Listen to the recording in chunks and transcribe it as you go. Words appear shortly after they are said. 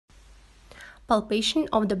Palpation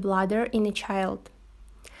of the bladder in a child.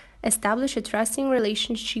 Establish a trusting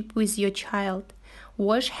relationship with your child.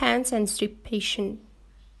 Wash hands and strip patient.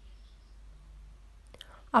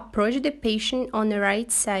 Approach the patient on the right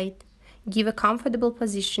side. Give a comfortable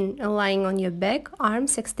position, lying on your back,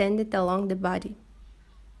 arms extended along the body.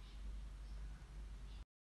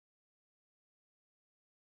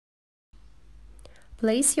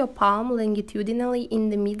 Place your palm longitudinally in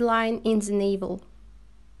the midline in the navel.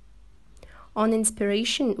 On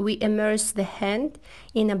inspiration, we immerse the hand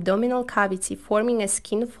in abdominal cavity, forming a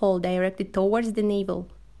skin fold directed towards the navel.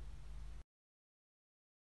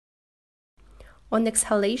 On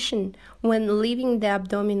exhalation, when leaving the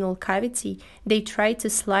abdominal cavity, they try to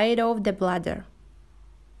slide off the bladder.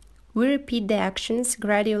 We repeat the actions,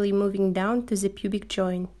 gradually moving down to the pubic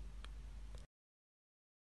joint.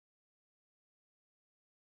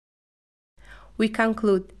 We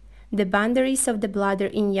conclude the boundaries of the bladder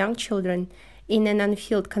in young children in an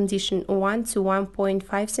unfilled condition 1 to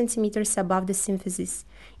 1.5 centimeters above the symphysis.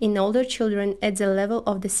 In older children at the level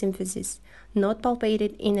of the symphysis, not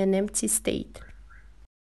palpated in an empty state.